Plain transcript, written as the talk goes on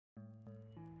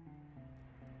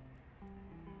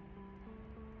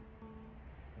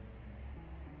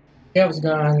Hey, what's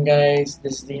going on, guys?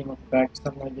 This is Dean. Welcome back to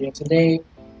some video. Today,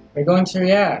 we're going to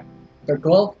react the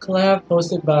golf collab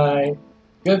posted by a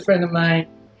good friend of mine,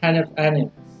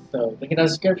 HanifAnims. So, link in the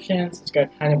description, subscribe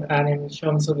to HanifAnims, show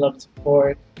him some love and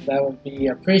support. That would be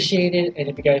appreciated. And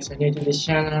if you guys are new to this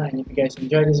channel, and if you guys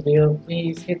enjoyed this video,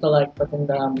 please hit the like button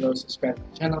down below, subscribe to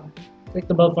the channel. Click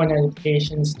the bell for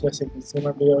notifications to assist with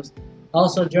more videos.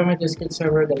 Also, join my Discord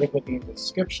server, the link will be in the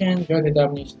description. Join the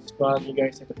Domination Squad, you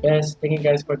guys are the best. Thank you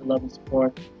guys for the love and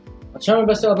support. I'll try my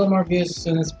best to upload more videos as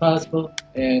soon as possible.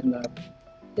 And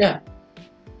yeah,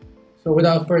 so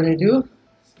without further ado,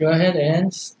 let's go ahead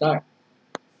and start.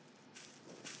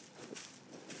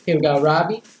 Okay, we got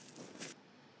Robbie.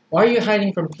 Why are you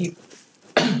hiding from people?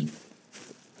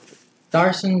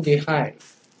 Darson, they hide.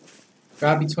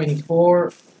 Robbie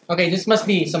 24. Okay, this must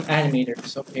be some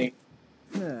animators, okay.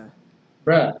 Yeah.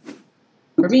 Bruh.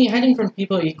 For me, hiding from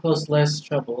people equals less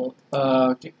trouble.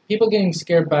 People getting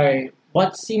scared by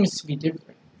what seems to be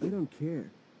different. They don't care.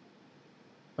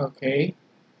 Okay.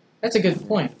 That's a good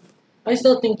point. I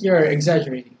still think you're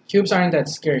exaggerating. Cubes aren't that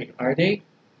scary, are they?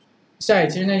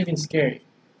 Besides, you're not even scary.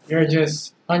 You're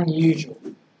just unusual.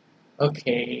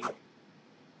 Okay.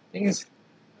 Things.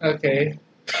 Okay.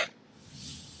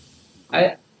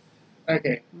 Okay.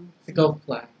 It's a go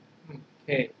flag.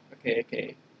 Okay.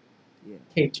 Yeah.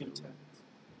 Okay, Juta.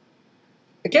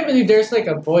 I can't believe there's like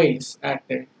a voice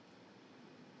actor.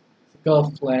 It's a go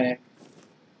flag.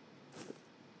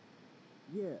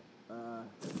 Yeah.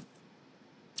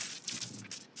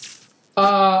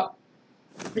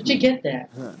 Where'd you get that?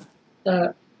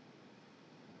 Huh.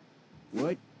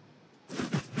 What?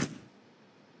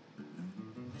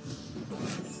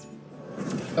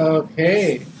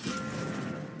 Okay.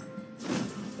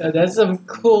 That's some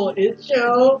cool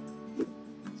intro.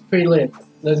 It's pretty lit.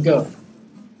 Let's go.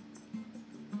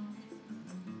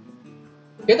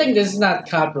 Good thing this is not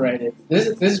copyrighted. This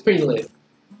is pretty lit.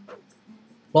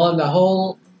 Well, the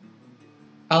whole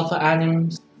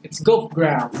HanifAnims, it's golf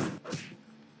ground.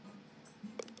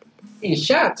 Hey,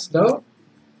 shots though.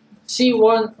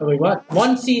 C1. Oh wait, what?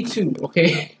 1C2.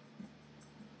 Okay.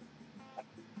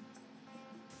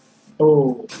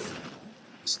 Oh.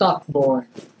 Stalkborn.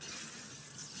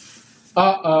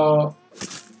 Uh-oh.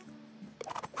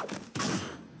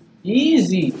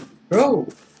 Easy, bro.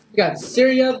 We got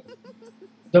Seriub.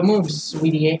 The move,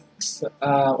 sweetie X.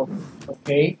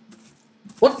 Okay.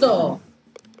 What the?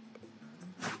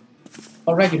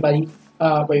 Alrighty, buddy.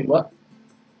 Wait, what?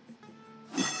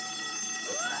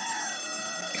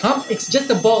 Come, it's just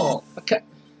a ball.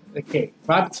 Okay.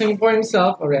 Robbie 24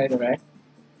 himself. Alright. Why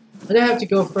do I have to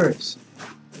go first?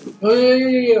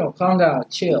 Yo, calm down,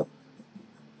 chill.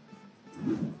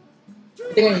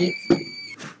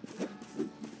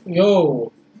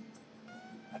 Yo.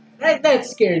 That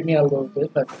scared me a little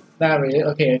bit, but not really.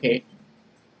 Okay.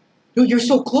 Dude, you're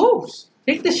so close.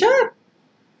 Take the shot.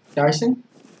 Darson?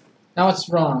 Now what's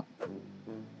wrong? I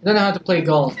don't know how to play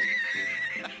golf.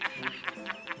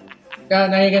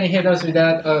 God, now you're gonna hit us with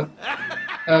that.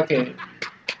 Okay.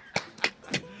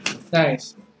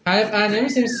 Nice.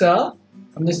 HanifAnims himself.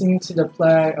 I'm listening to the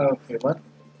play. Okay, what?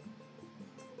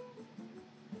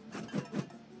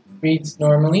 Reads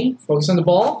normally. Focus on the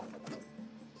ball.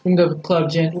 Swing the club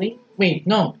gently. Wait,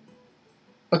 no.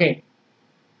 Okay.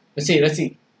 Let's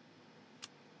see.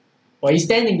 Why are you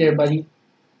standing there, buddy?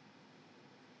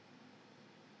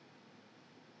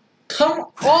 Come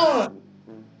on!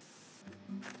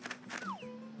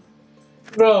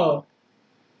 Bro.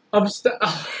 I'm stuck.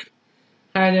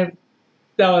 Hanif,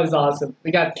 that was awesome.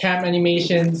 We got cam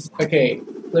animations. Okay,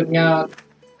 flipping out.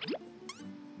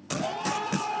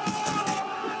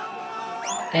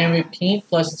 And we paint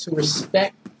plus to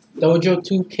respect DOjo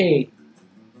 2K.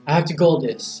 I have to go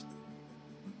this.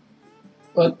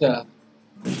 What the?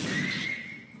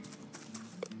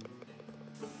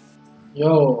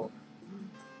 Yo.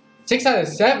 6 out of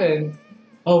 7?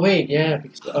 Oh wait, yeah.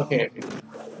 Because, okay.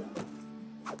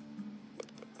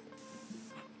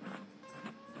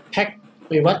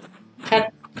 Wait, what?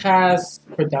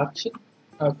 PetkasProduction?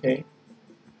 Okay.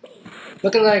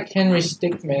 Looking like Henry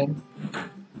Stickman.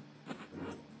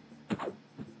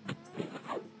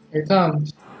 Here it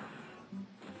comes.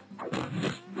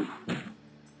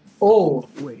 Oh.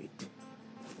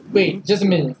 Wait, just a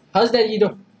minute. How's that you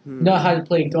don't know how to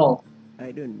play golf?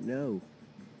 I don't know.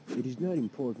 It is not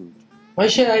important. Why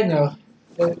should I know?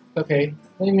 Okay.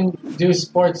 I don't even do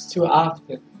sports too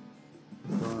often.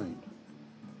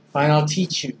 Fine, I'll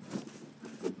teach you.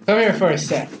 Come here for a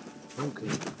sec. Okay.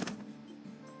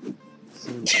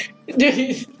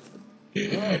 Dude.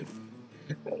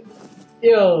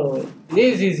 Yo, it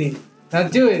is easy. Now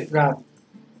do it, Rob.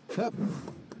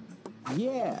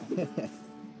 Yeah.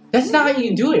 That's not how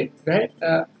you do it, right?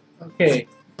 Okay.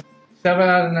 7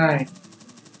 out of 9.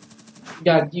 You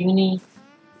got Uni.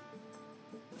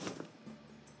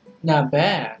 Not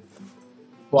bad.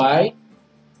 Why?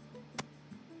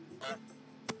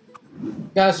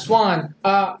 Got a Swan.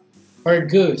 Or a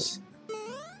Goose.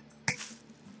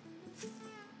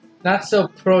 Not so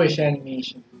pro-ish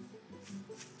animation.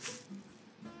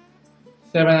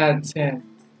 7 out of 10.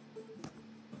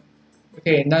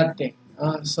 Okay, nothing.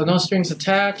 So no strings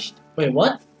attached. Wait,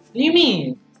 what? What do you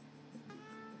mean?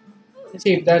 Let's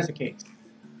see if that's the case.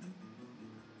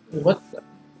 Wait, what the?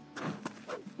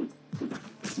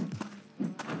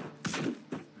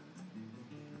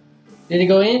 Did it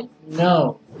go in?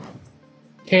 No.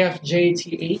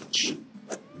 KFJTH?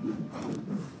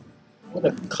 What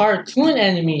a cartoon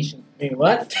animation. Wait,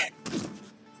 what?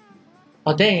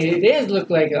 Oh dang, it does look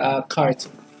like a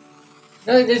cartoon.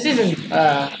 No, this isn't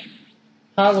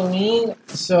Halloween,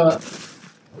 so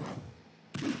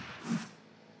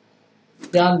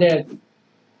down there.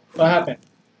 What happened?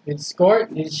 Did it score?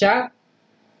 Did it shot?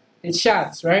 It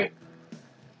shots, right?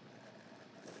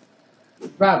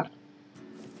 Rob,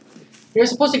 you're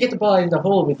supposed to get the ball in the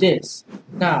hole with this.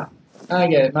 Nah, I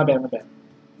get it. My bad, my bad.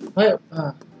 What?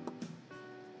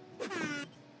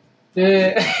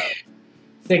 Dude,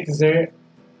 Sickzer,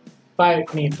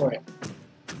 fight me for it.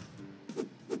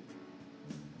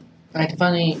 I can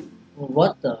finally.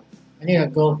 What the? I need a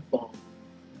golf ball.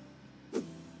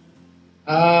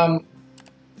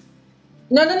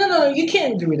 No, you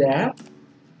can't do that.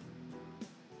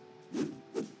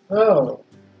 Oh.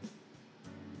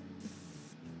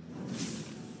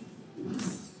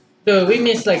 Dude, we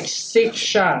missed like 6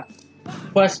 shots.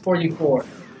 Plus 44.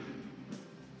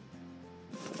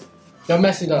 Don't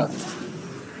mess it up.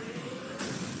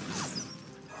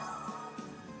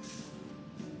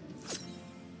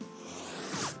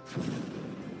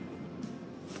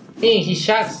 Hey, he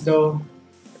shots though.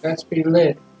 That's pretty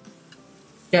lit.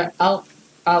 Yeah,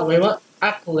 wait, what?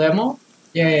 Aklemo?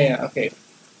 Yeah, okay.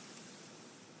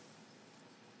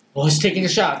 Oh, he's taking the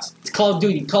shots. It's Call of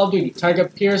Duty, Call of Duty. Target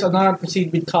appears unarmed,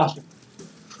 proceed with caution.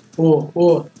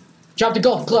 Oh. Drop the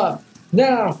golf club.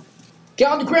 Now!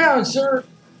 Get on the ground, sir!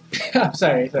 I'm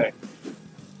sorry.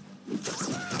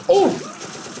 Oh!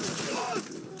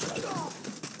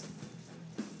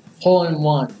 Hole in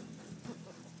one.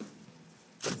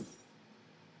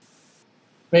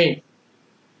 Wait.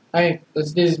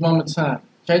 Let's do this one more time.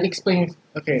 Try to explain.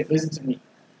 Okay, listen to me.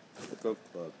 The golf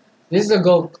club. This is a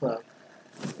golf club.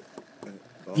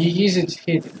 You use it to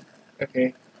hit it.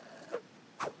 Okay.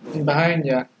 And behind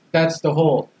you, that's the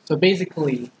hole. So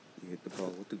basically, You hit the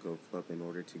ball with the golf club in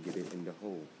order to get it in the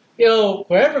hole. yo,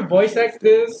 whoever voice acts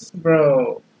this,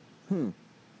 bro.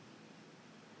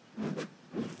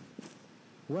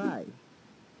 Why?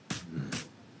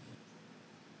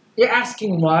 You're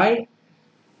asking why?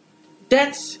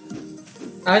 That's.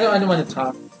 I don't want to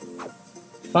talk.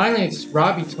 Finally, it's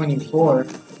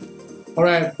Robbie24.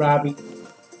 Alright, Robbie.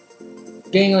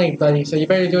 Getting late, buddy, so you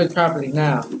better do it properly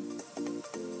now.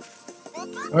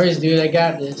 Where's dude? I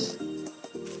got this.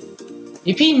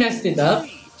 If he messed it up.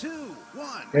 3, 2,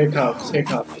 1. Here it comes.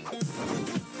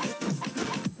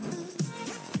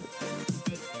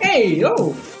 Hey,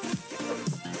 yo!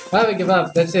 Why would I give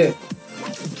up? That's it.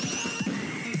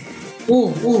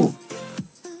 Ooh.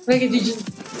 Like, did you just...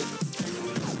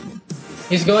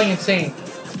 He's going insane.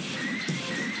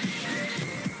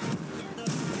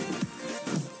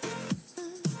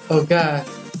 Oh god.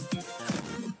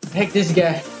 Heck, this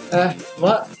guy.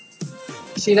 What?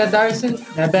 See that, Darson?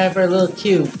 Not bad for a little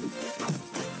cube.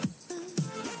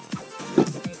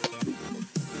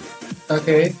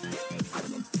 Okay.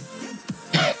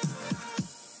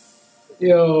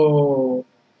 Yo.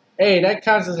 Hey, that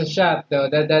counts as a shot, though.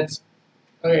 That's...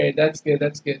 Okay, that's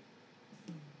good.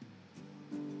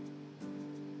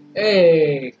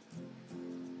 Hey.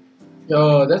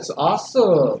 Yo, that's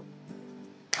awesome.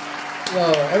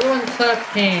 Yo, everyone clap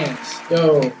hands.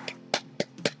 Yo.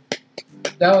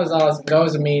 That was awesome. That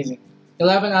was amazing.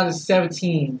 11 out of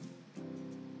 17.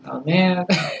 Oh, man.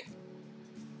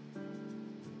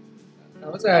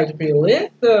 That was actually pretty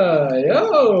lit, though.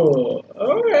 Yo.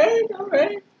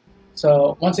 Alright.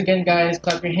 So, once again, guys,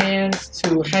 clap your hands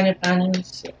to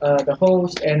HanifAnims, the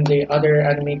host, and the other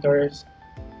animators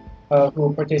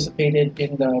who participated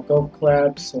in the Golf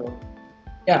Collab. So,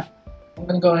 yeah. I'm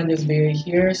gonna go end this video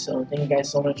here, so thank you guys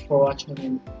so much for watching,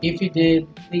 and if you did,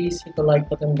 please hit the like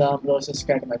button down below,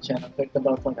 subscribe to my channel, click the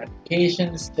bell for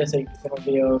notifications, just so you can see more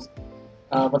videos.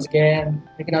 Once again,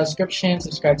 link in the description,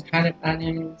 subscribe to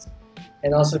HanifAnims,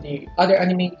 and also the other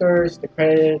animators, the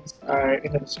credits are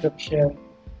in the description.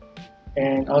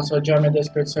 And also join my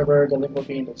Discord server. The link will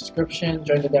be in the description.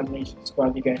 Join the Domination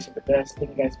Squad. You guys are the best.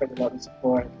 Thank you guys for the love and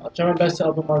support. I'll try my best to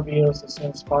upload more videos as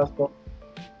soon as possible.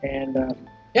 And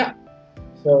yeah.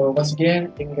 So once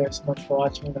again, thank you guys so much for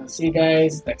watching. And I'll see you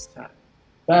guys next time.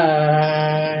 Bye.